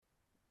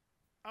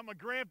I'm a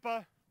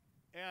grandpa,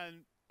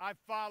 and I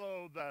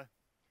follow the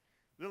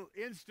little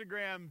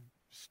Instagram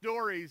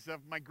stories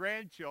of my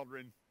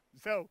grandchildren.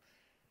 So,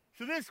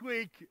 so this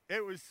week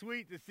it was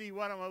sweet to see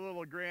one of my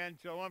little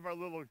grandchildren, one of our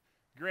little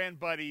grand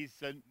buddies,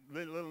 and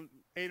little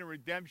Ada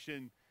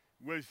Redemption,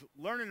 was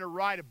learning to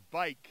ride a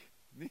bike.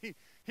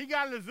 He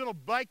got on his little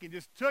bike and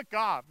just took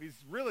off.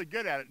 He's really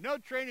good at it. No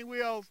training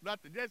wheels,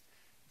 nothing. Just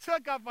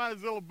took off on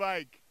his little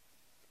bike.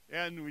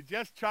 And we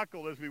just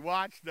chuckled as we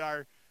watched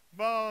our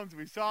phones.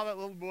 We saw that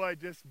little boy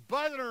just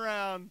buzzing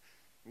around,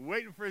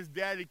 waiting for his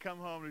daddy to come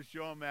home to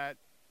show him that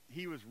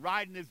he was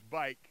riding his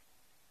bike.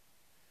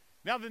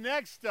 Now the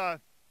next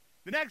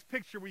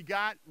picture we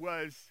got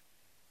was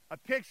a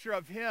picture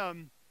of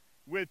him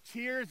with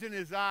tears in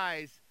his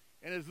eyes,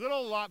 and his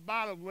little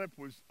bottom lip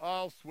was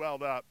all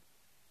swelled up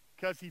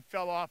because he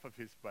fell off of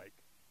his bike.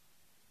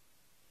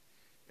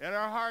 And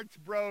our hearts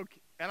broke,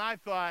 and I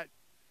thought,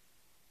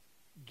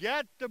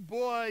 get the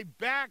boy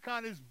back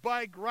on his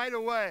bike right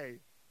away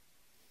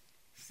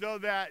so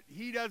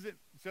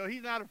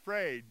he's not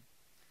afraid.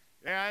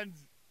 And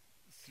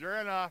sure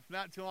enough,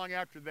 not too long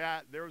after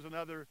that, there was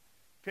another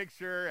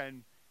picture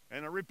and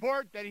a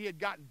report that he had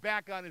gotten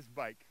back on his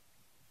bike.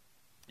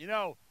 You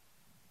know,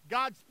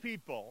 God's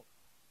people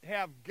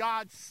have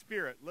God's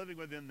Spirit living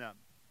within them.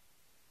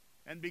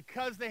 And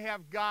because they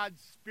have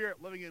God's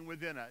Spirit living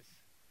within us,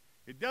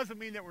 it doesn't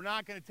mean that we're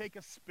not going to take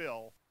a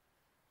spill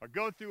or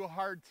go through a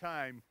hard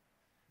time,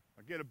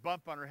 or get a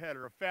bump on our head,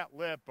 or a fat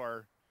lip,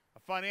 or a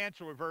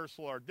financial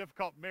reversal, or a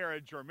difficult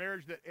marriage, or a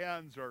marriage that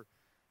ends, or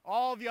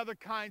all the other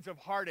kinds of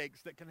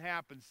heartaches that can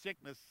happen,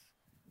 sickness,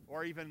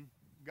 or even,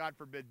 God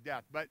forbid,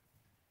 death. But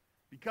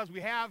because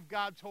we have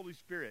God's Holy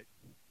Spirit,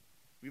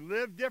 we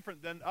live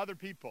different than other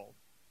people,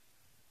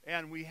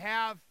 and we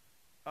have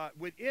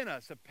within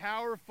us a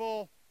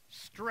powerful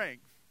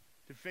strength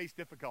to face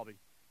difficulty.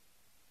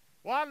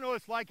 Well, I don't know what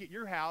it's like at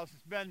your house.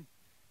 It's been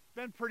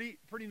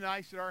pretty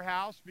nice at our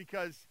house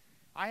because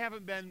I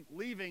haven't been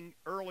leaving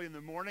early in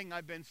the morning.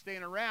 I've been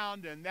staying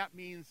around, and that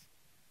means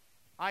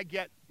I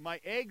get my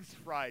eggs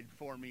fried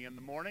for me in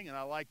the morning, and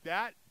I like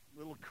that.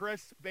 Little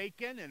crisp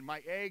bacon and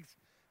my eggs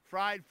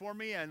fried for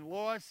me, and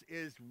Lois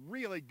is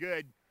really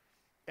good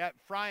at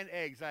frying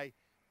eggs. I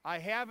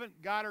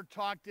haven't got her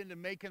talked into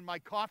making my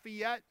coffee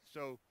yet,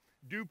 so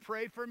do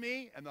pray for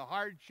me and the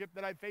hardship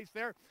that I face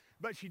there.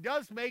 But she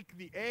does make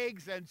the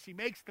eggs, and she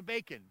makes the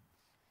bacon.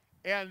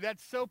 And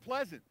that's so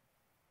pleasant.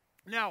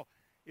 Now,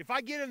 if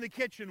I get in the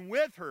kitchen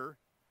with her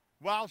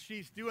while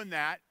she's doing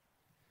that,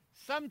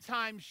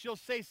 sometimes she'll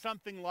say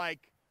something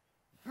like,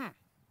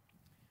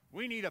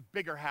 we need a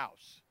bigger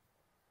house.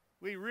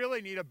 We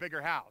really need a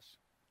bigger house.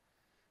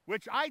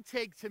 Which I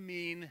take to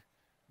mean,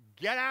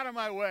 get out of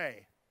my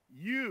way.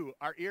 You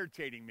are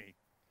irritating me.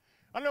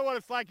 I don't know what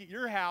it's like at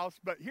your house,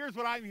 but here's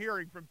what I'm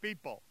hearing from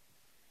people.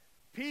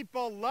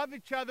 People love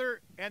each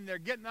other, and they're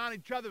getting on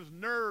each other's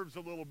nerves a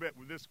little bit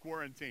with this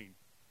quarantine.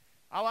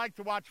 I like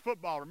to watch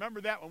football. Remember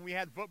that when we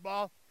had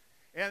football?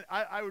 And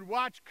I would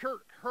watch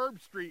Kirk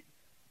Herbstreit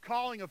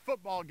calling a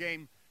football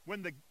game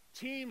when the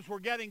teams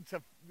were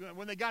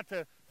when they got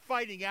to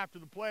fighting after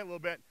the play a little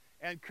bit.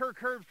 And Kirk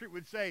Herbstreit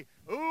would say,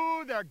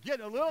 ooh, they're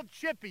getting a little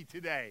chippy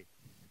today.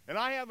 And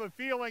I have a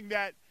feeling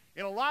that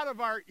in a lot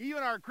of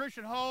even our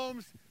Christian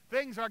homes,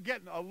 things are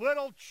getting a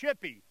little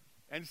chippy.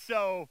 And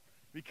so,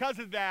 because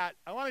of that,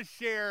 I want to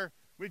share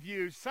with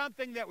you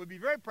something that would be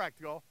very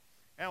practical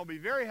and will be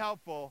very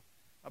helpful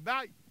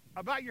about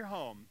your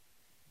home,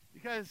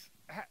 because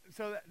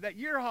so that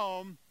your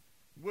home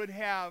would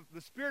have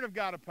the Spirit of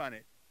God upon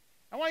it.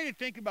 I want you to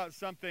think about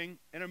something.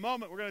 In a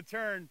moment, we're going to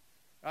turn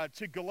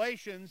to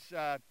Galatians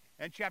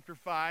and chapter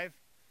 5,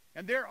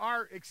 and there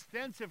are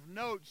extensive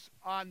notes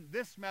on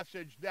this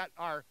message that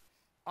are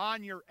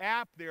on your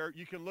app there.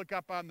 You can look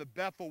up on the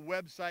Bethel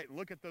website and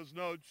look at those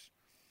notes.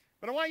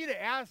 But I want you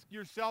to ask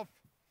yourself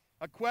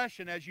a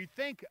question as you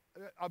think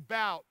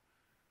about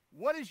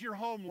what is your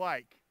home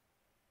like?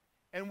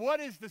 And what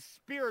is the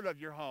spirit of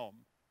your home?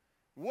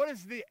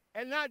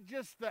 And not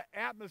just the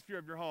atmosphere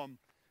of your home,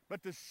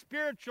 but the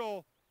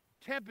spiritual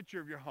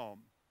temperature of your home.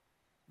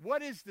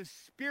 What is the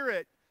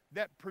spirit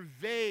that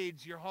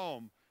pervades your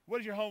home? What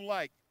is your home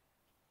like?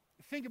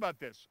 Think about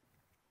this.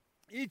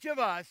 Each of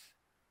us,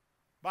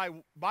 by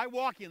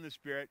walking in the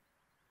Spirit,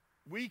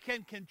 we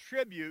can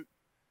contribute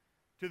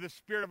to the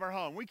spirit of our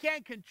home. We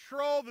can't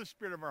control the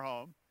spirit of our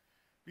home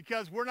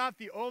because we're not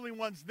the only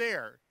ones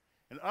there.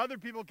 And other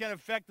people can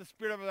affect the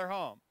spirit of their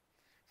home.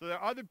 So there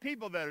are other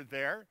people that are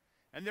there,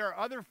 and there are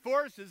other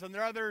forces, and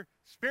there are other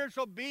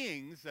spiritual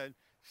beings, and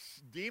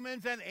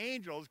demons and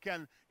angels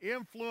can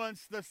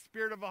influence the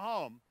spirit of a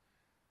home.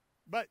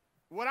 But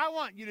what I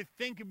want you to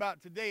think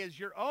about today is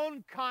your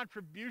own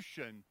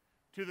contribution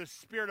to the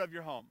spirit of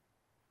your home.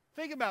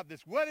 Think about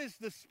this. What is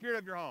the spirit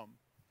of your home?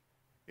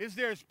 Is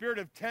there a spirit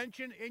of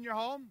tension in your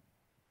home?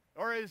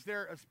 Or is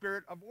there a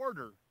spirit of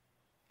order?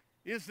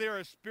 Is there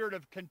a spirit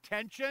of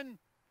contention?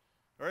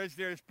 Or is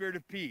there a spirit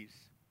of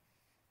peace?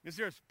 Is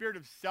there a spirit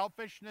of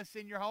selfishness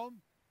in your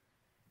home?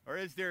 Or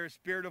is there a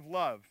spirit of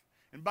love?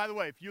 And by the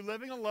way, if you're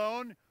living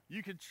alone,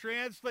 You can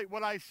translate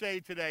what I say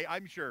today.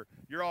 I'm sure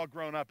you're all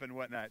grown up and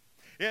whatnot.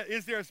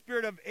 Is there a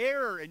spirit of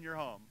error in your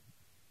home?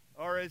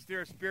 Or is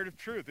there a spirit of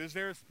truth? Is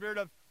there a spirit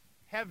of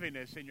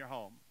heaviness in your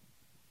home?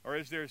 Or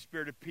is there a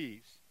spirit of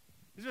peace?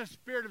 Is there a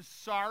spirit of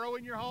sorrow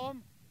in your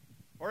home?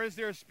 Or is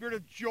there a spirit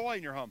of joy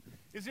in your home?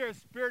 Is there a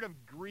spirit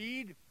of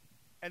greed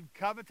and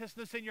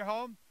covetousness in your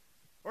home?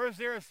 Or is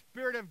there a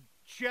spirit of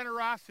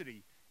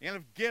generosity and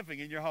of giving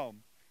in your home?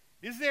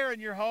 Is there in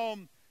your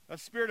home a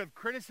spirit of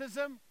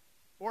criticism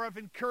or of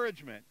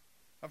encouragement,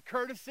 of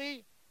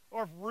courtesy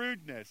or of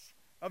rudeness,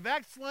 of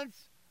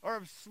excellence or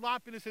of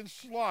sloppiness and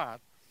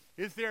sloth?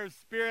 Is there a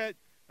spirit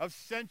of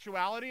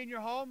sensuality in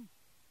your home?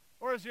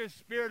 Or is there a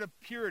spirit of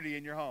purity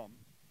in your home?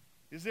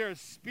 Is there a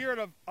spirit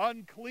of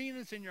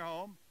uncleanness in your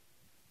home?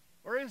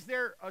 Or is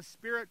there a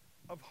spirit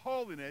of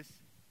holiness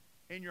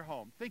in your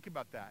home? Think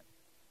about that.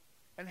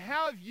 And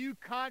how have you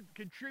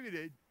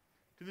contributed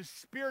to the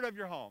spirit of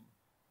your home?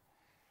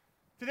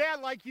 Today I'd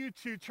like you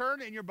to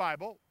turn in your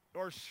Bible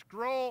or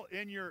scroll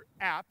in your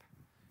app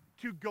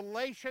to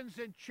Galatians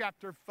in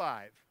chapter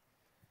 5.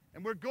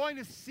 And we're going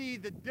to see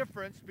the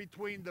difference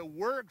between the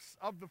works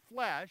of the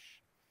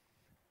flesh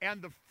and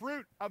the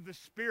fruit of the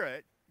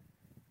Spirit.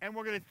 And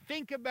we're going to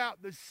think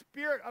about the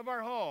spirit of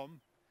our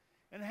home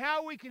and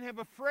how we can have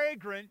a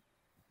fragrant,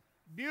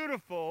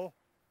 beautiful,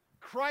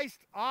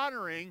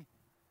 Christ-honoring,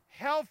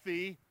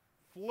 healthy,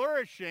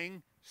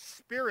 flourishing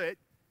spirit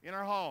in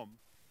our home.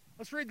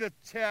 Let's read the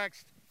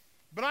text.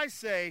 But I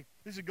say,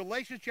 this is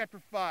Galatians chapter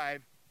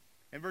 5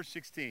 and verse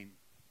 16.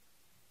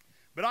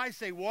 But I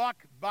say,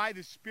 walk by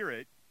the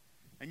Spirit,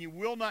 and you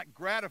will not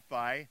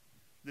gratify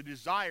the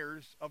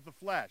desires of the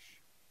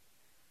flesh.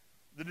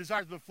 The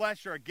desires of the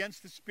flesh are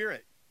against the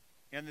Spirit,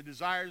 and the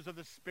desires of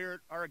the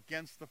Spirit are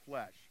against the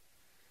flesh.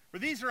 For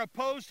these are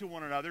opposed to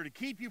one another to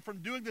keep you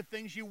from doing the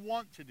things you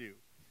want to do.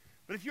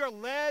 But if you are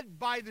led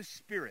by the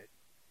Spirit,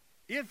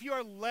 in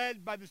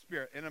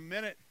a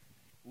minute,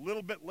 a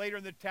little bit later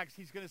in the text,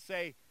 he's going to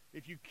say,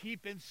 if you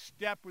keep in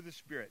step with the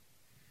Spirit.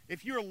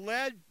 If you're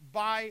led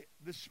by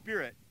the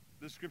Spirit,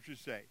 the scriptures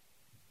say,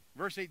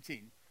 verse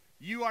 18,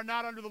 you are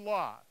not under the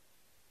law.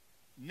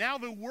 Now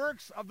the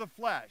works of the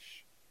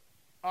flesh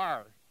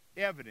are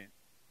evident: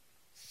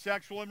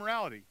 sexual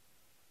immorality,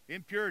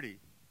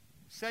 impurity,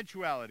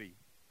 sensuality,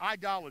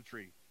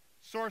 idolatry,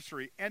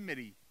 sorcery,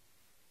 enmity,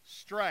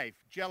 strife,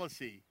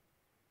 jealousy,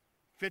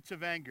 fits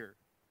of anger,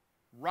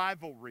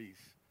 rivalries,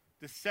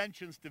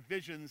 dissensions,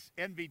 divisions,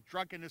 envy,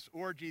 drunkenness,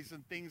 orgies,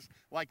 and things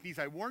like these.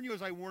 I warn you,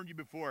 as I warned you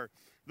before,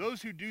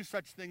 those who do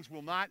such things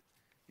will not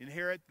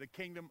inherit the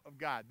kingdom of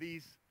God.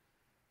 These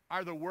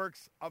are the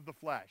works of the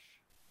flesh.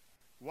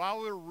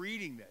 While we're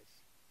reading this,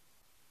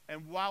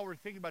 and while we're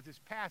thinking about this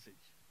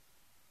passage,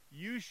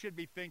 you should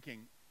be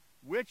thinking,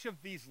 which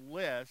of these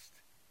lists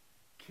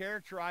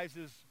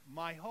characterizes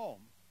my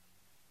home?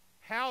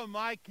 How am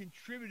I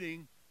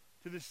contributing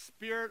to the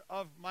spirit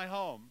of my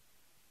home?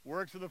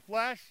 Works of the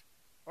flesh,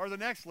 or the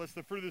next list,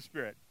 the fruit of the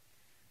Spirit?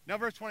 Now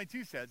verse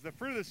 22 says, the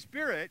fruit of the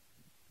Spirit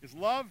is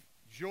love,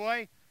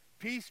 joy,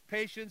 peace,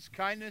 patience,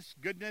 kindness,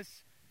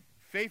 goodness,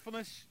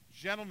 faithfulness,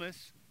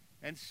 gentleness,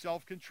 and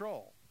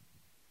self-control.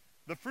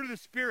 The fruit of the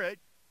Spirit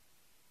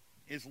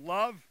is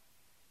love,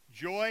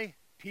 joy,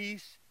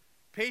 peace,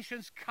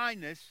 patience,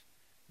 kindness,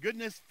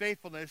 goodness,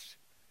 faithfulness,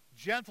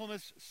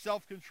 gentleness,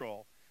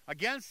 self-control.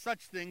 Against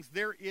such things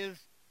there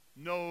is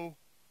no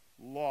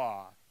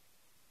law.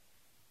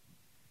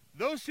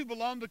 Those who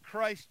belong to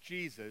Christ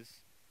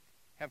Jesus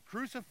have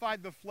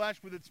crucified the flesh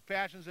with its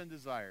passions and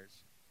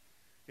desires.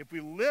 If we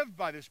live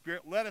by the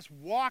Spirit, let us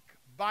walk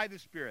by the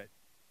Spirit.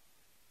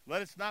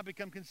 Let us not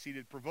become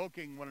conceited,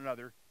 provoking one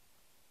another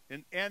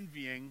and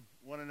envying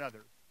one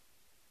another.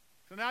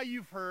 So now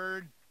you've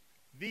heard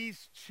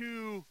these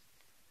two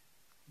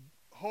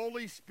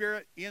Holy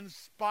Spirit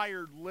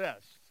inspired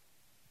lists: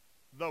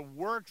 the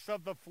works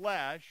of the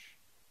flesh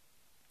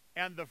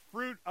and the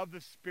fruit of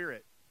the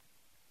Spirit.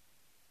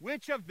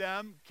 Which of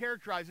them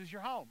characterizes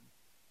your home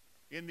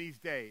in these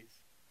days?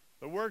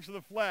 The works of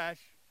the flesh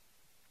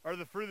or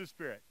the fruit of the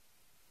Spirit?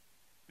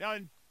 Now,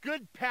 in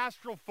good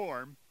pastoral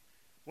form,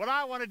 what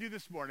I want to do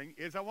this morning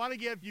is I want to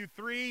give you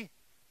three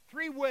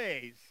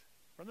ways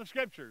from the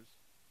Scriptures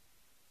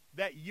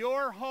that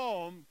your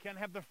home can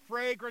have the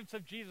fragrance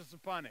of Jesus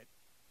upon it,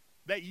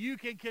 that you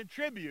can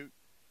contribute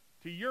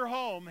to your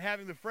home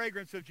having the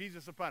fragrance of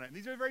Jesus upon it. And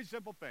these are very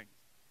simple things.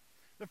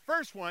 The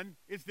first one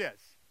is this: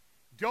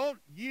 don't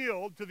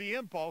yield to the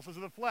impulses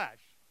of the flesh.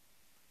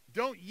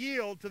 Don't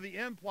yield to the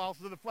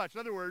impulses of the flesh. In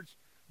other words,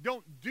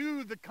 don't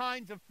do the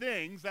kinds of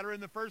things that are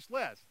in the first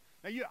list.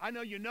 Now, I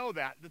know you know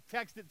that. The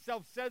text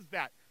itself says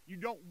that. You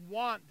don't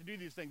want to do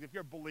these things. If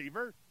you're a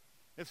believer,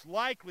 it's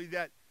likely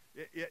that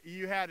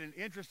you had an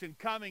interest in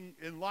coming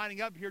and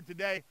lining up here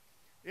today.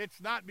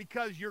 It's not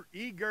because you're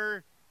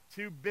eager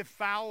to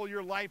befoul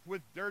your life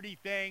with dirty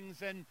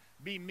things and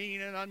be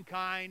mean and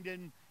unkind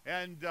and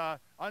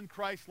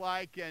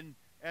unchristlike and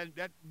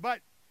that.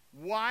 But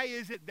why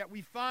is it that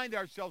we find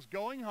ourselves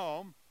going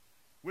home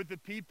with the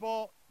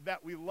people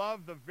that we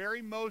love the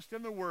very most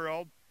in the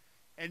world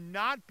and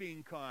not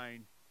being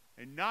kind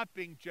and not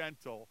being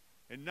gentle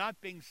and not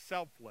being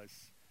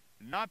selfless,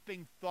 and not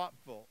being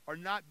thoughtful, or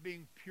not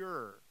being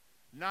pure,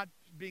 not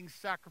being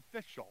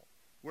sacrificial.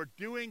 We're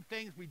doing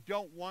things we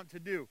don't want to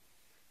do.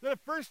 The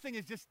first thing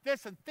is just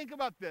this, and think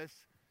about this.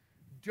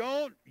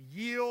 Don't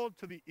yield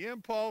to the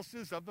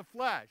impulses of the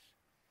flesh,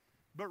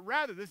 but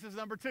rather, this is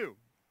number 2,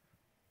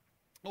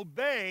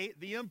 obey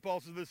the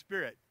impulses of the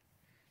Spirit.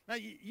 Now,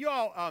 you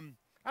all, I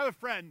have a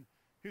friend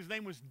whose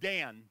name was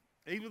Dan.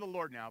 He's with the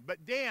Lord now,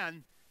 but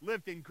Dan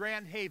lived in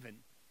Grand Haven,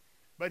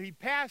 but he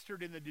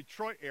pastored in the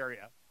Detroit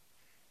area.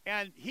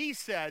 And he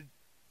said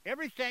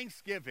every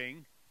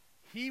Thanksgiving,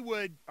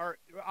 or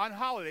on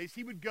holidays,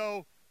 he would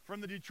go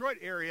from the Detroit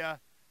area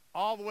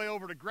all the way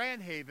over to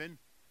Grand Haven,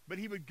 but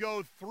he would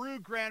go through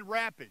Grand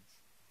Rapids.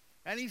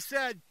 And he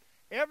said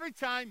every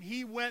time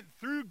he went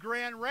through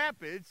Grand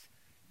Rapids,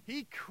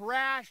 he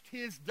crashed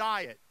his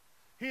diet.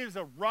 He was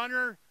a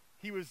runner.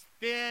 He was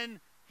thin.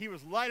 He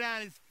was light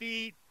on his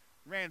feet,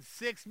 ran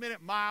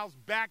 6-minute miles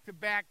back to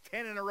back,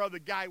 10 in a row. The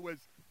guy was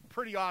a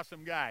pretty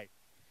awesome guy.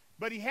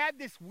 But he had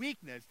this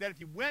weakness that if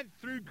he went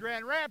through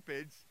Grand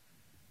Rapids,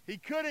 he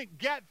couldn't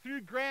get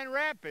through Grand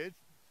Rapids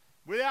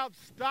without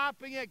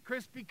stopping at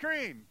Krispy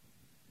Kreme.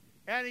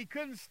 And he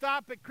couldn't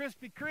stop at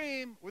Krispy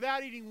Kreme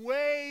without eating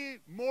way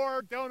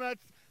more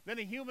donuts than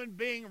a human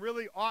being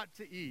really ought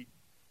to eat.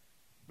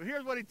 But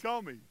here's what he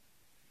told me.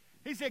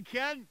 He said,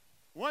 Ken,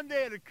 one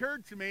day it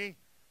occurred to me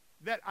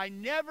that I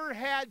never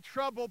had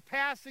trouble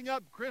passing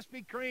up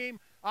Krispy Kreme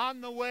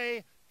on the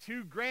way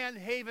to Grand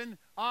Haven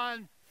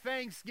on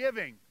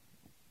Thanksgiving.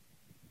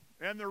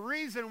 And the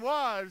reason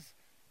was,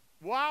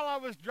 while I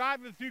was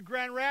driving through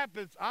Grand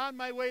Rapids on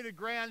my way to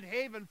Grand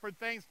Haven for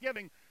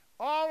Thanksgiving,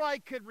 all I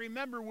could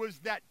remember was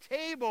that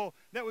table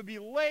that would be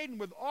laden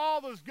with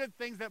all those good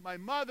things that my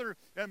mother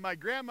and my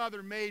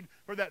grandmother made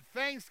for that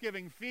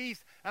Thanksgiving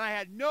feast, and I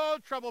had no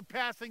trouble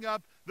passing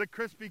up the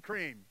Krispy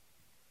Kreme.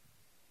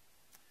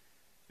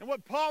 And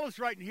what Paul is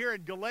writing here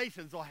in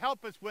Galatians will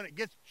help us when it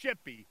gets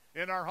chippy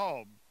in our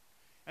home.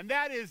 And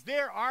that is,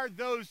 there are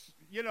those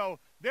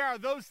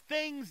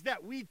things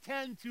that we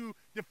tend to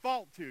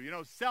default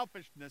to,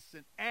 selfishness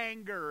and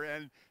anger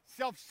and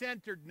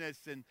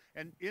self-centeredness and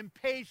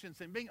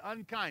impatience and being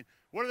unkind.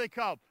 What are they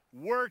called?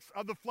 Works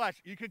of the flesh.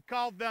 You could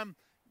call them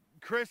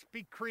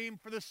Krispy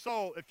Kreme for the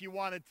soul if you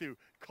wanted to,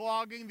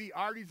 clogging the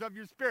arteries of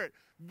your spirit.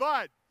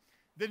 But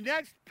the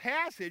next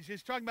passage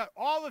is talking about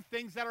all the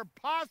things that are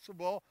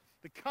possible,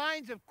 the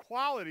kinds of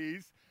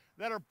qualities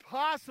that are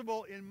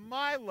possible in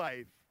my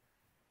life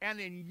and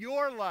in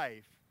your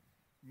life.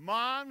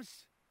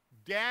 Moms,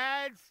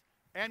 dads,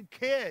 and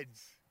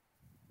kids.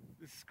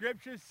 The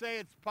scriptures say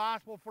it's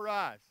possible for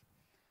us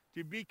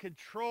to be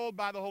controlled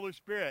by the Holy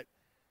Spirit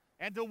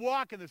and to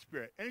walk in the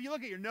Spirit. And if you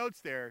look at your notes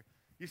there,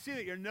 you see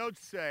that your notes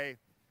say,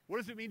 what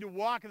does it mean to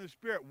walk in the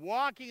Spirit?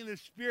 Walking in the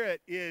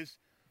Spirit is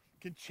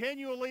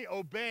continually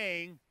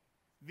obeying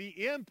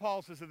the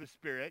impulses of the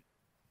Spirit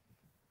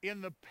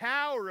in the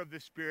power of the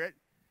Spirit,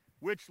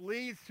 which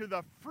leads to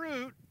the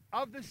fruit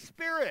of the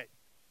Spirit.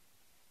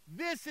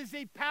 This is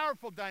a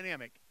powerful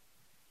dynamic,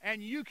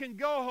 and you can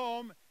go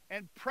home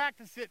and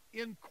practice it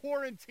in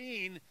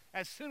quarantine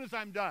as soon as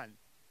I'm done.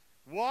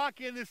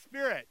 Walk in the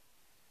Spirit.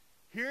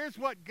 Here's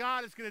what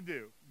God is going to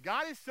do.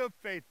 God is so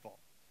faithful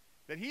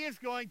that he is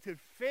going to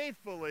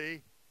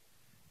faithfully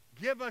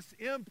give us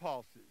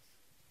impulses,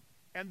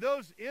 and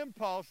those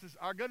impulses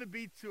are going to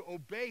be to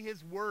obey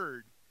his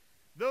word.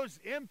 Those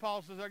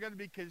impulses are going to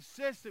be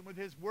consistent with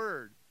his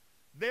word.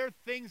 They're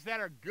things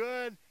that are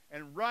good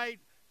and right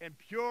and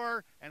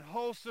pure and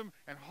wholesome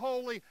and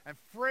holy and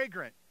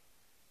fragrant.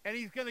 And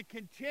he's going to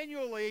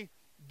continually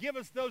give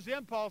us those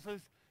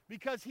impulses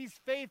because he's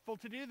faithful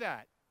to do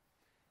that.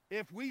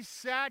 If we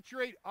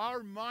saturate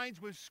our minds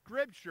with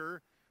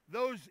Scripture,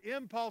 those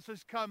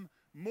impulses come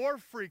more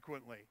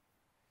frequently.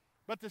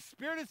 But the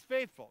Spirit is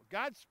faithful.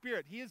 God's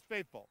Spirit, he is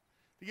faithful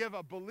to give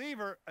a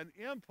believer an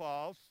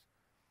impulse.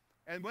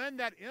 And when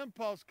that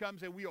impulse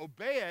comes and we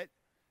obey it,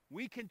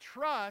 we can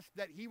trust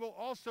that he will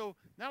also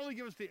not only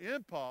give us the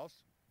impulse,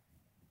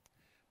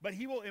 but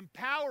he will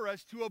empower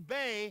us to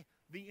obey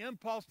the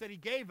impulse that he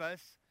gave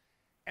us.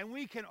 And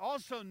we can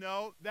also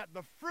know that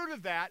the fruit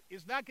of that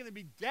is not going to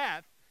be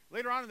death.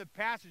 Later on in the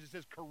passage it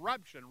says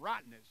corruption,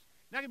 rottenness.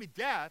 It's not going to be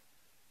death,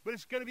 but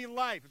it's going to be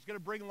life. It's going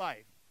to bring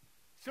life.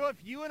 So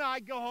if you and I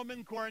go home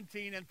in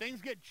quarantine and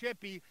things get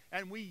chippy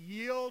and we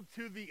yield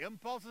to the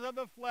impulses of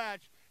the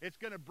flesh, it's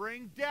going to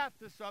bring death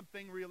to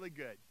something really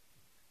good.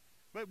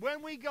 But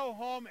when we go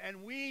home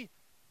and we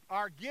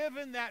are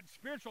given that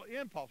spiritual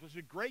impulse, which is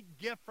a great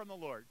gift from the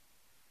Lord,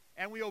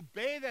 and we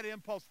obey that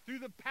impulse through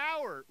the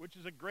power, which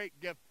is a great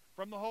gift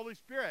from the Holy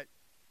Spirit,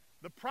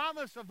 the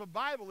promise of the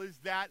Bible is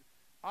that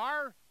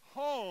our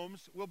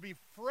homes will be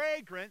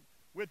fragrant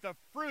with the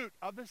fruit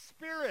of the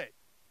Spirit.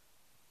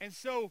 And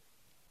so,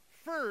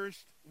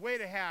 first way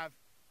to have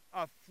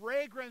a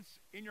fragrance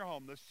in your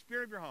home, the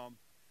spirit of your home,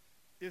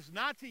 is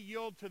not to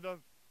yield to the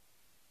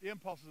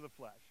impulses of the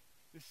flesh.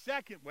 The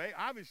second way,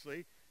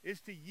 obviously,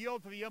 is to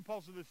yield to the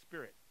impulse of the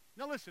Spirit.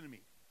 Now listen to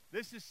me.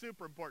 This is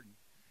super important.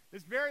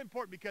 It's very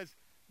important because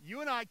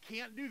you and I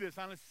can't do this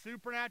on a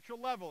supernatural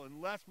level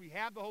unless we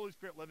have the Holy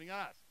Spirit living in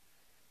us.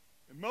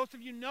 And most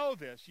of you know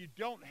this. You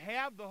don't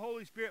have the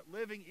Holy Spirit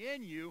living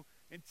in you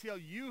until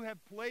you have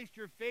placed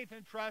your faith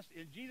and trust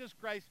in Jesus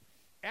Christ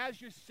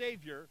as your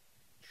Savior,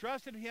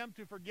 trusted him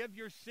to forgive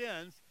your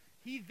sins.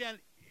 He then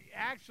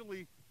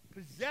actually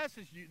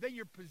possesses you. Then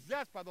you're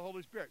possessed by the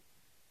Holy Spirit.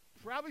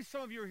 Probably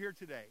some of you are here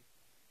today,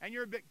 and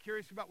you're a bit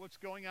curious about what's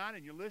going on,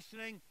 and you're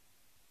listening,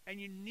 and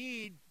you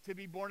need to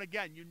be born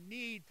again. You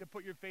need to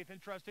put your faith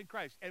and trust in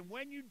Christ. And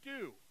when you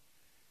do,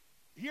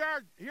 here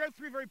are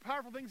three very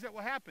powerful things that will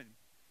happen.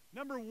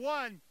 Number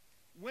one,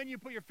 when you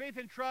put your faith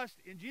and trust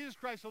in Jesus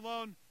Christ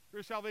alone for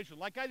your salvation,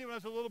 like I did when I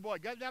was a little boy,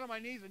 got down on my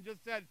knees and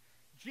just said,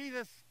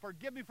 Jesus,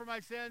 forgive me for my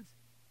sins.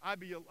 I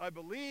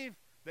believe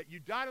that you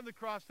died on the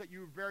cross, that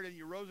you were buried, and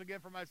you rose again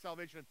for my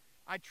salvation.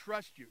 I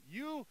trust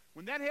you.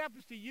 When that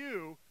happens to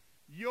you,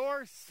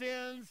 your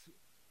sins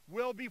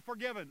will be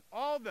forgiven.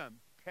 All of them,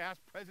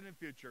 past, present, and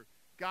future.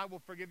 God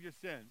will forgive your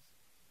sins.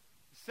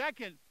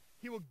 Second,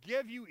 he will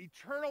give you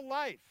eternal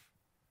life.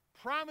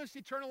 Promised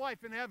eternal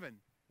life in heaven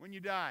when you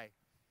die.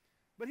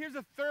 But here's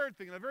a third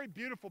thing, and a very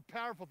beautiful,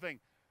 powerful thing.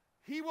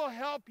 He will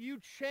help you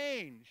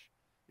change.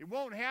 It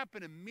won't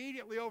happen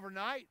immediately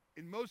overnight.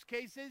 In most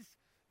cases,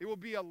 it will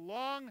be a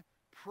long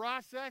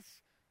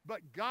process,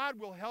 but God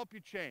will help you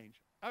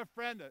change. I have a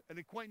friend, an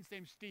acquaintance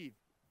named Steve,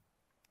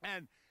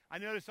 and I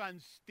noticed on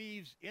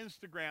Steve's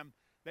Instagram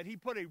that he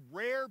put a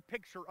rare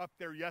picture up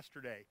there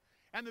yesterday.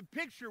 And the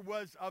picture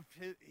was of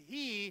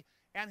he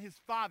and his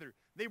father.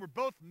 They were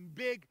both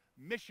big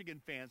Michigan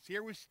fans.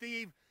 Here was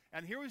Steve,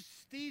 and here was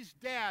Steve's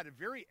dad, a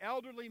very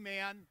elderly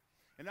man,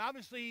 and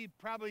obviously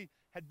probably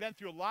had been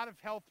through a lot of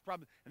health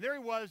problems. And there he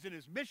was in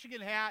his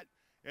Michigan hat,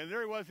 and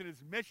there he was in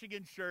his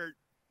Michigan shirt.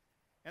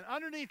 And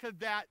underneath of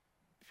that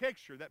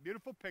picture, that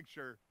beautiful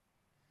picture,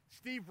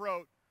 Steve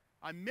wrote,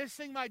 I'm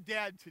missing my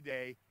dad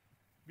today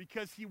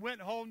because he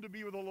went home to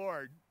be with the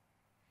Lord.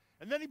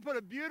 And then he put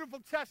a beautiful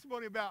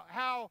testimony about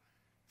how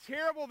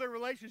terrible their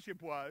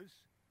relationship was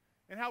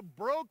and how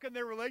broken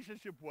their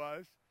relationship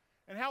was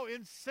and how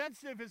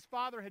insensitive his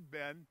father had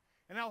been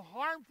and how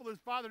harmful his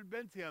father had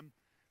been to him.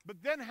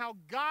 But then how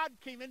God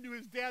came into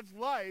his dad's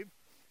life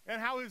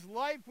and how his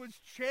life was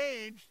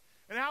changed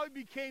and how he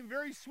became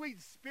very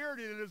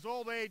sweet-spirited in his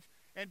old age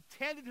and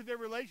tended to their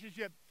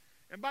relationship.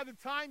 And by the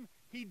time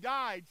he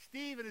died,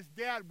 Steve and his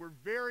dad were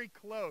very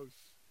close.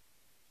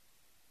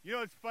 You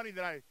know, it's funny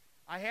that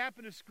I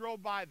happened to scroll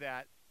by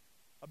that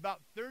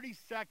about 30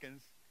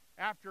 seconds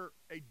after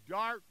a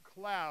dark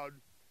cloud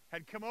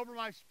had come over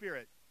my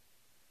spirit.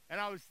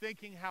 And I was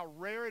thinking how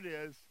rare it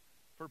is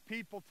for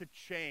people to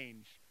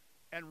change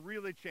and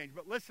really change.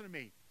 But listen to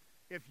me.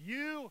 If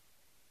you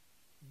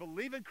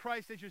believe in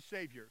Christ as your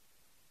Savior,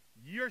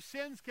 your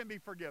sins can be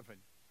forgiven.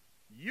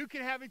 You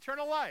can have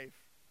eternal life,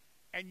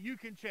 and you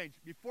can change.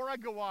 Before I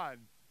go on,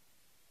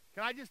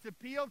 can I just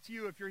appeal to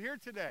you, if you're here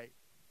today,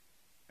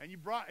 and you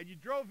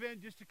drove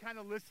in just to kind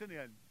of listen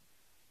in,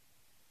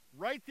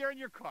 right there in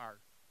your car,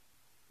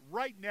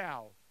 right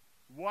now,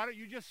 why don't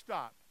you just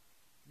stop?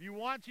 If you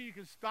want to, you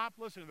can stop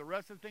listening to the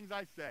rest of the things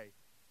I say.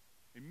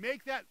 And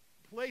make that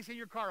place in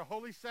your car a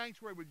holy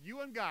sanctuary with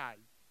you and God.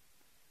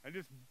 And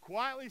just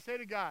quietly say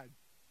to God,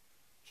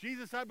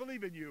 Jesus, I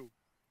believe in you.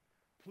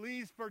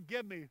 Please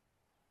forgive me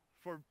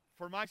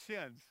for my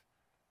sins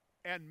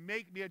and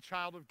make me a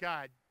child of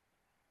God.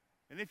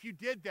 And if you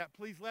did that,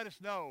 please let us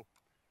know.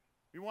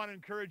 We want to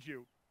encourage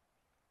you.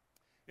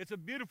 It's a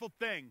beautiful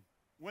thing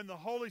when the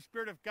Holy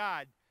Spirit of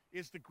God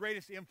is the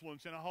greatest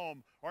influence in a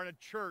home or in a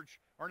church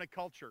or in a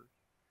culture.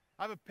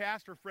 I have a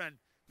pastor friend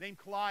named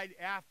Clyde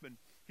Affman.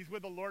 He's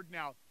with the Lord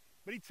now.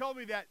 But he told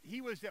me that he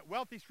was at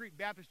Wealthy Street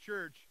Baptist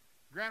Church,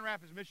 Grand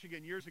Rapids,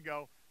 Michigan, years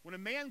ago, when a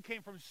man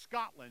came from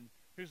Scotland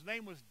whose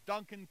name was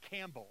Duncan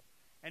Campbell.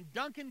 And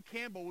Duncan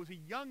Campbell was a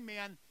young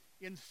man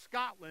in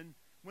Scotland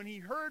when he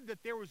heard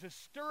that there was a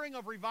stirring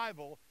of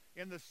revival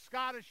in the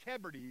Scottish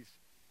Hebrides,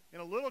 in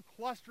a little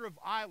cluster of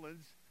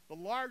islands, the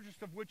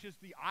largest of which is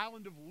the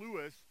island of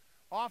Lewis,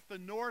 off the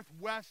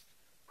northwest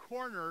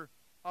corner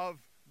of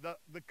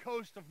the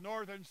coast of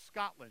northern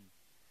Scotland.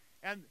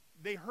 And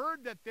they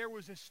heard that there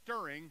was a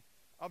stirring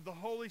of the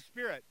Holy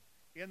Spirit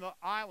in the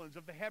islands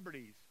of the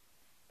Hebrides.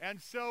 And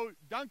so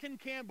Duncan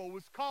Campbell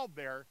was called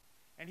there,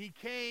 and he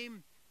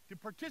came to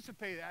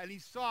participate, and he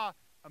saw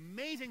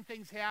amazing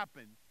things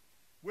happen,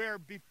 where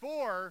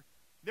before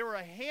there were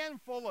a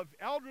handful of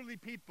elderly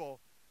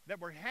people that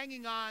were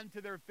hanging on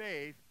to their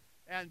faith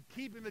and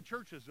keeping the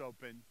churches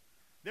open.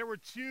 There were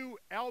two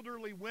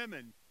elderly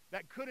women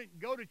that couldn't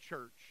go to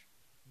church.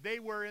 They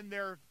were in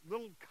their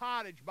little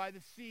cottage by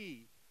the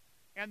sea,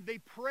 and they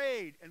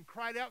prayed and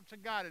cried out to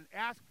God and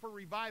asked for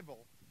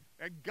revival.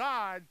 And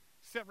God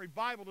sent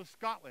revival to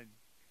Scotland.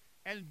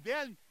 And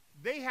then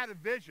they had a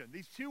vision.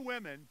 These two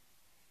women,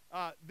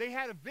 they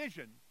had a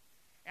vision.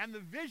 And the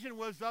vision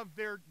was of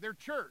their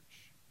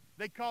church.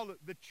 They called it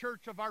the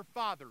Church of Our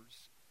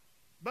Fathers.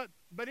 But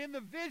in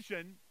the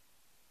vision,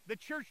 the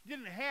church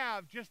didn't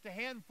have just a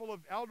handful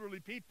of elderly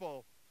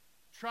people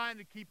trying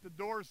to keep the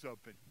doors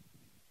open.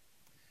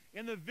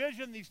 in the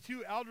vision these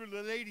two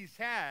elderly ladies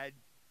had,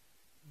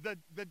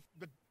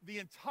 the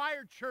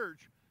entire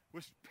church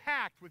was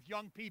packed with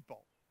young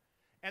people.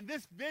 And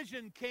this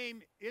vision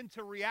came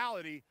into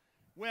reality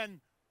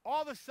when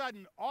all of a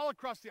sudden, all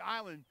across the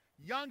island,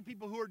 young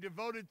people who are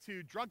devoted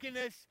to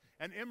drunkenness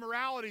and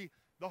immorality,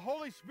 the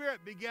Holy Spirit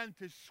began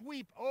to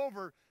sweep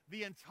over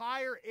the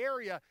entire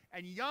area,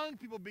 and young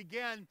people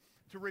began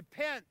to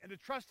repent and to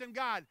trust in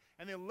God.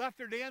 And they left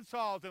their dance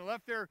halls and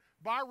left their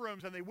bar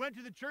rooms, and they went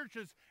to the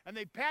churches, and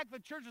they packed the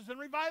churches, and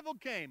revival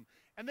came.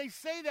 And they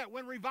say that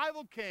when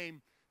revival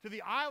came to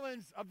the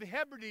islands of the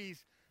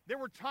Hebrides, there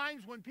were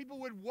times when people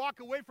would walk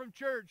away from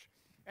church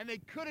and they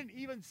couldn't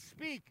even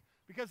speak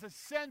because the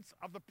sense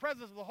of the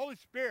presence of the Holy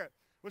Spirit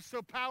was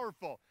so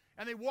powerful.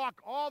 And they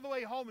walk all the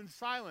way home in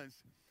silence.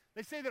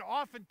 They say that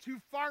often two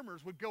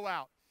farmers would go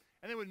out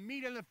and they would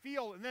meet in the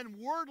field, and then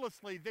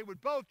wordlessly they would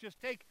both just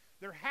take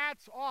their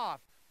hats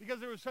off because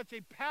there was such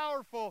a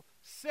powerful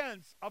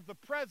sense of the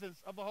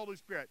presence of the Holy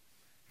Spirit.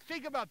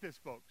 Think about this,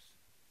 folks.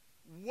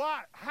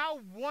 How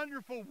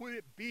wonderful would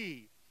it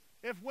be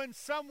if when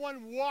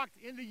someone walked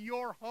into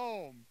your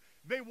home,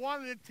 they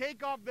wanted to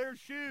take off their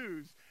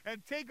shoes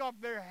and take off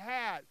their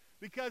hat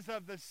because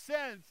of the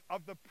sense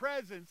of the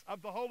presence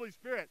of the Holy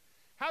Spirit?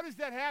 How does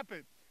that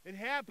happen? It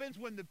happens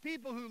when the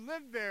people who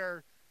live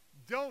there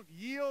don't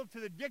yield to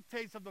the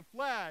dictates of the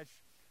flesh,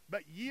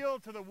 but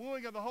yield to the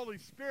wooing of the Holy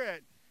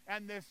Spirit,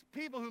 and this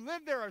people who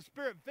live there are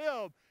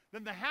Spirit-filled.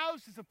 Then the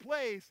house is a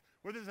place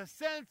where there's a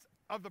sense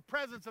of the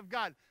presence of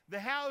God. The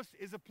house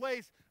is a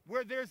place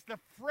where there's the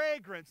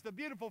fragrance, the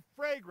beautiful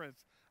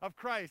fragrance of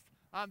Christ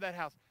on that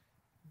house.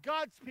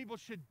 God's people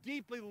should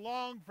deeply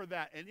long for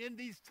that. And in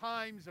these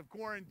times of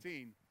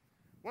quarantine,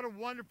 what a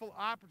wonderful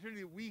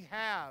opportunity we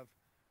have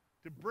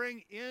to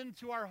bring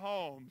into our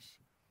homes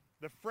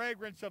the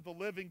fragrance of the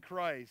living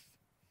Christ.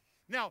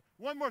 Now,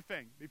 one more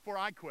thing before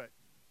I quit.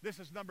 This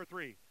is number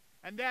 3.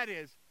 And that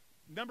is,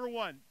 number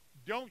 1,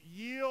 don't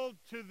yield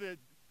to the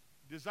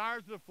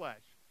desires of the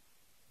flesh.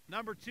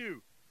 Number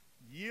 2,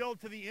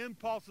 yield to the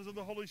impulses of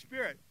the Holy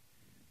Spirit.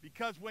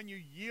 Because when you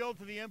yield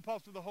to the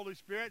impulse of the Holy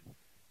Spirit,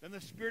 then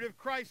the Spirit of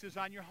Christ is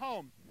on your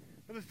home.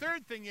 But the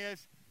third thing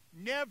is,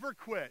 never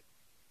quit.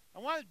 I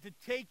wanted to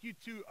take you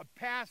to a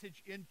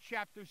passage in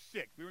chapter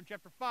 6. We were in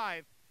chapter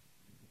 5.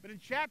 But in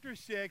chapter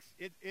 6,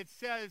 it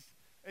says,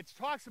 it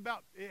talks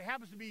about, it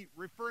happens to be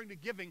referring to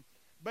giving,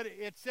 but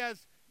it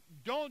says,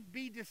 don't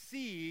be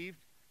deceived.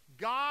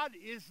 God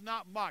is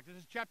not mocked. This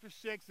is chapter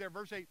 6 there,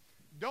 verse 8.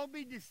 Don't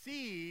be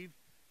deceived.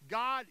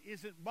 God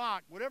isn't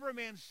mocked. Whatever a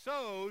man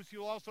sows,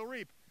 he'll also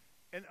reap.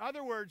 In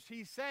other words,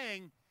 he's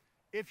saying,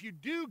 if you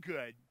do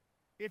good,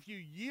 if you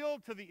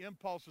yield to the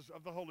impulses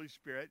of the Holy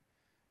Spirit,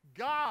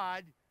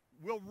 God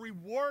will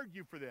reward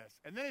you for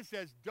this. And then it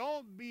says,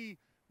 don't be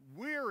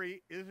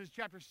weary. This is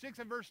chapter 6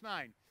 and verse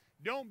 9.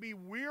 Don't be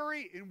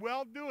weary in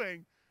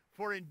well-doing,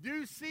 for in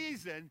due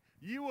season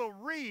you will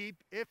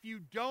reap if you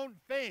don't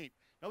faint.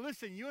 Now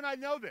listen, you and I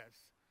know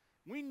this.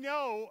 We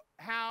know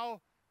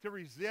how to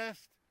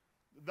resist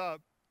the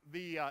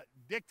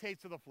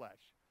dictates of the flesh.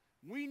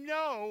 We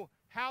know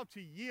how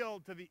to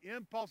yield to the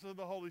impulses of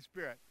the Holy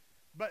Spirit.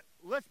 But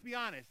let's be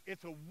honest,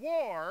 it's a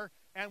war,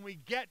 and we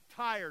get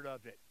tired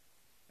of it.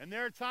 And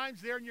there are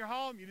times there in your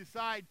home you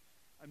decide,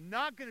 I'm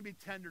not going to be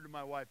tender to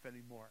my wife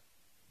anymore.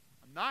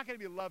 I'm not going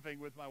to be loving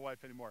with my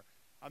wife anymore.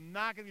 I'm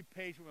not going to be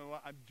patient with my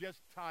wife. I'm just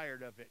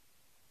tired of it.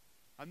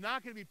 I'm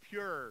not going to be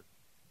pure.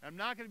 I'm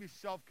not going to be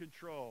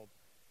self-controlled.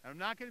 I'm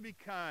not going to be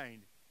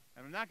kind.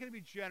 And I'm not going to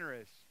be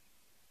generous.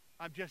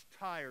 I'm just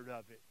tired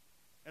of it.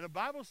 And the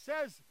Bible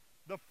says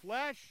the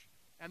flesh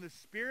and the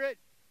spirit,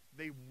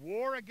 they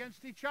war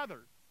against each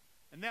other.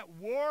 And that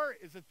war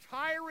is a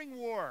tiring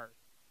war.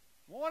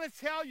 I want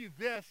to tell you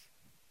this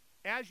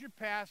as your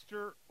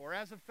pastor or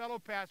as a fellow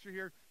pastor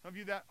here, some of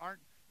you that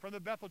aren't from the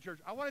Bethel Church,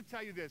 I want to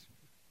tell you this.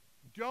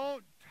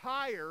 Don't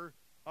tire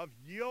of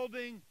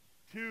yielding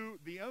to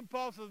the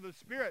impulses of the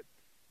Spirit,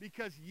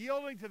 because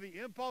yielding to the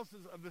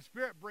impulses of the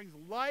Spirit brings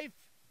life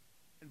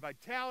and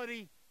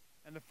vitality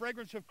and the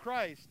fragrance of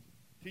Christ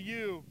to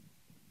you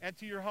and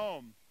to your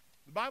home.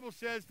 The Bible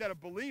says that a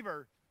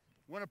believer,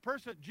 when a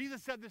person,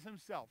 Jesus said this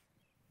himself,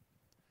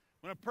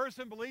 when a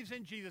person believes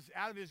in Jesus,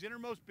 out of his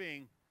innermost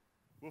being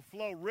will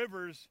flow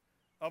rivers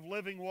of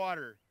living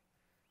water.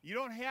 You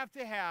don't have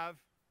to have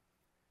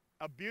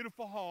a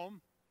beautiful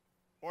home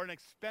or an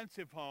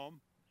expensive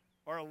home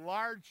or a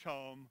large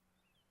home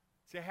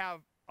to have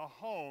a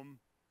home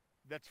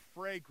that's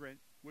fragrant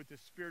with the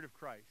Spirit of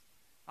Christ.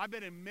 I've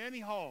been in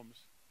many homes,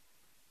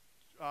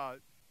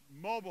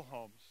 mobile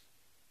homes,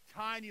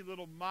 tiny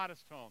little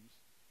modest homes,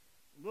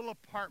 little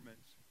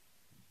apartments,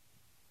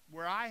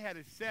 where I had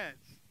a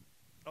sense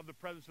of the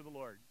presence of the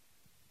Lord.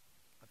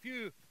 A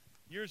few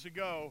years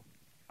ago,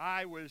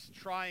 I was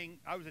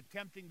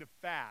attempting to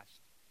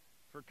fast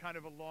for kind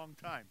of a long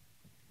time.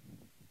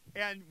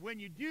 And when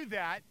you do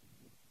that,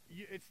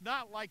 it's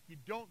not like you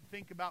don't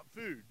think about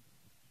food.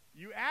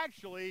 You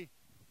actually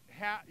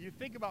you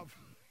think about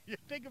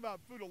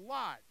food a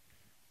lot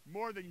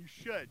more than you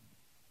should.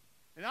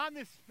 And on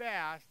this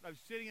fast, I was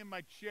sitting in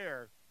my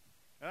chair,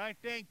 And I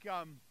think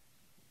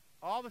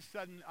all of a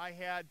sudden I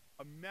had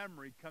a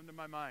memory come to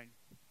my mind.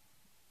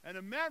 And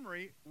the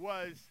memory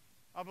was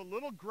of a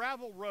little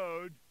gravel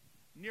road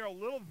near a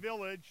little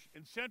village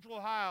in central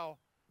Ohio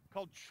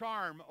called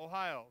Charm,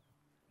 Ohio.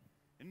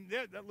 And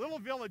that little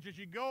village, as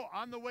you go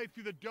on the way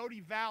through the Doty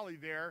Valley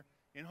there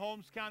in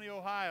Holmes County,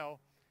 Ohio,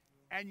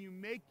 and you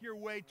make your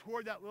way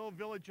toward that little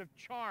village of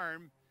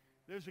Charm,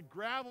 there's a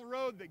gravel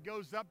road that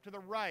goes up to the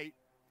right.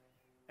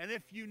 And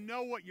if you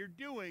know what you're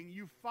doing,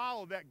 you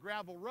follow that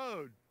gravel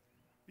road.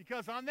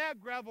 Because on that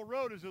gravel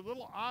road is a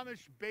little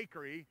Amish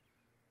bakery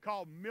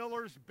called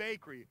Miller's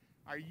Bakery.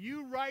 Are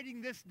you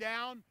writing this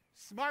down?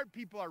 Smart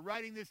people are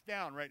writing this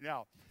down right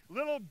now.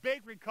 Little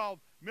bakery called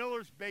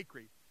Miller's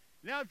Bakery.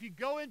 Now, if you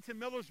go into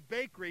Miller's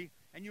Bakery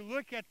and you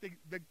look at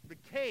the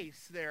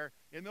case there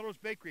in Miller's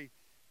Bakery,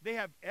 they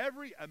have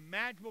every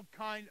imaginable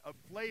kind of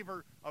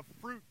flavor of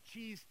fruit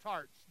cheese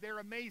tarts. They're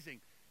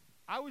amazing.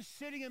 I was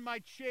sitting in my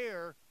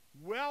chair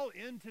well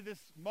into this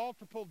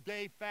multiple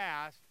day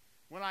fast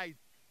when I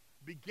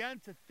began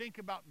to think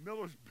about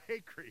Miller's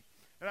Bakery.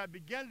 And I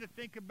began to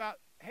think about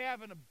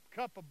having a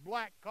cup of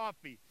black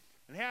coffee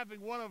and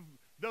having one of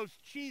those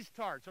cheese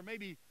tarts, or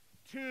maybe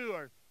 2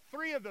 or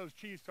 3 of those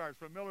cheese tarts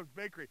from Miller's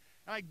Bakery.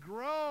 And I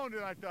groaned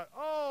and I thought,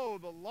 oh,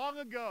 the long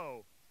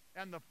ago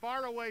and the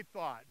faraway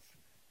thoughts.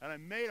 And I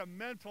made a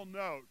mental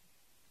note.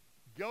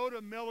 Go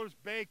to Miller's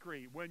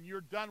Bakery when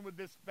you're done with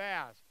this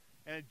fast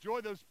and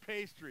enjoy those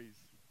pastries.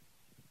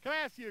 Can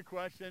I ask you a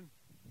question?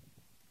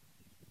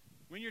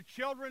 When your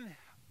children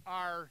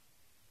are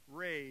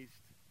raised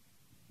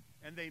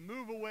and they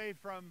move away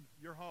from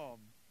your home,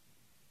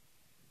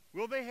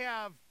 will they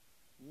have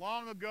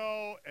long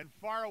ago and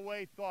far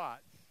away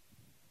thoughts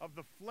of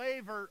the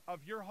flavor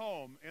of your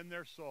home in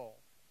their soul?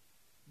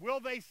 Will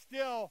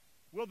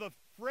the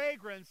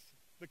fragrance,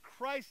 the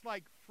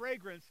Christ-like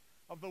fragrance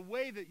of the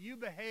way that you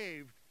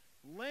behaved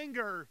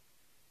linger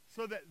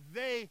so that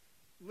they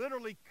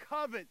literally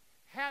covet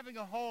having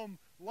a home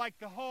like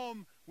the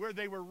home where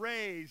they were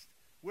raised,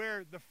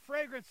 where the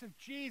fragrance of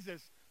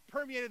Jesus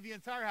permeated the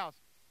entire house?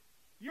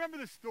 You remember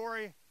the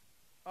story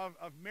of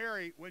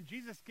Mary when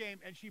Jesus came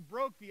and she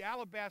broke the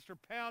alabaster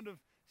pound of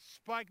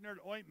spikenard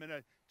ointment,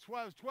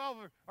 12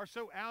 or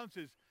so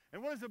ounces.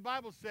 And what does the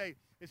Bible say?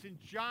 It's in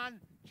John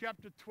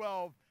chapter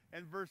 12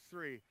 and verse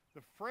 3.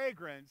 The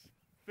fragrance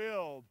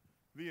filled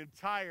the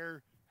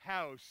entire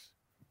house.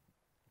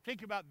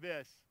 Think about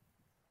this.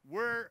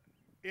 We're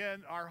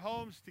in our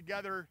homes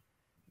together,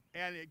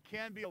 and it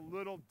can be a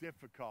little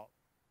difficult.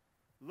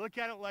 Look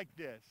at it like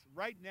this.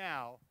 Right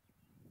now,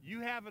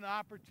 you have an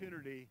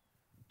opportunity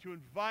to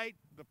invite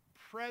the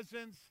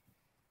presence,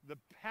 the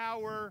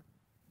power,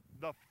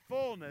 the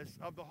fullness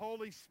of the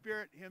Holy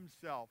Spirit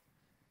himself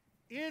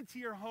into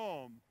your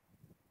home,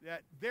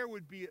 that there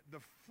would be the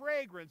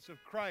fragrance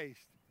of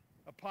Christ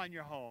upon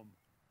your home.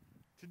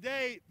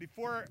 Today,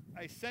 before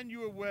I send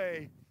you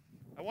away,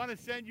 I want to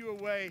send you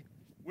away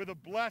with a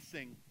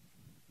blessing.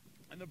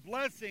 And the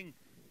blessing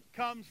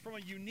comes from a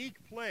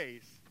unique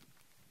place.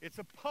 It's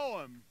a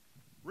poem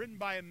written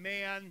by a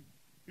man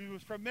who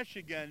was from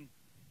Michigan.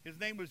 His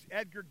name was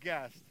Edgar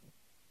Guest.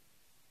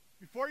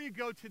 Before you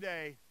go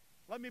today,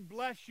 let me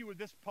bless you with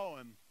this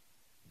poem.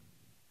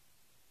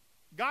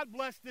 God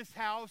bless this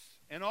house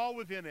and all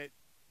within it.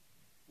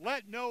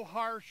 Let no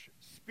harsh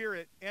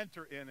spirit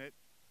enter in it.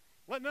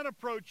 Let none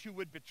approach who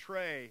would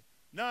betray,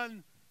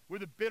 none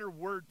with a bitter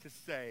word to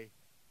say.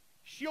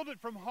 Shield it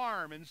from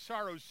harm and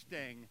sorrow's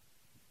sting.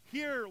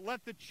 Here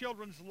let the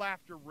children's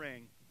laughter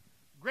ring.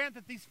 Grant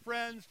that these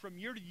friends from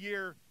year to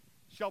year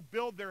shall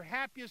build their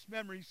happiest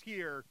memories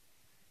here.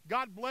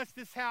 God bless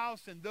this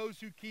house and those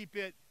who keep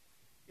it.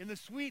 In the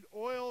sweet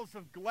oils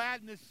of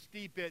gladness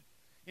steep it.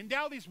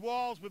 Endow these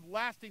walls with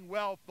lasting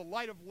wealth, the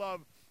light of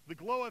love, the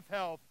glow of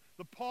health,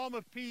 the palm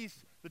of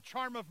peace, the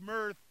charm of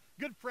mirth,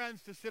 good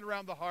friends to sit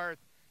around the hearth.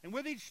 And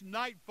with each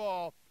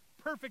nightfall,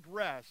 perfect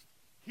rest.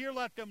 Here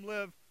let them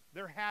live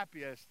their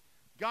happiest.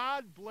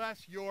 God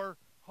bless your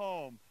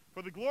home.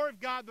 For the glory of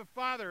God the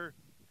Father,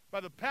 by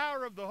the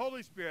power of the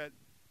Holy Spirit,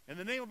 in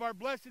the name of our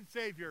blessed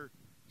Savior,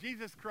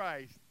 Jesus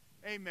Christ.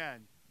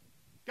 Amen.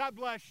 God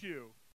bless you.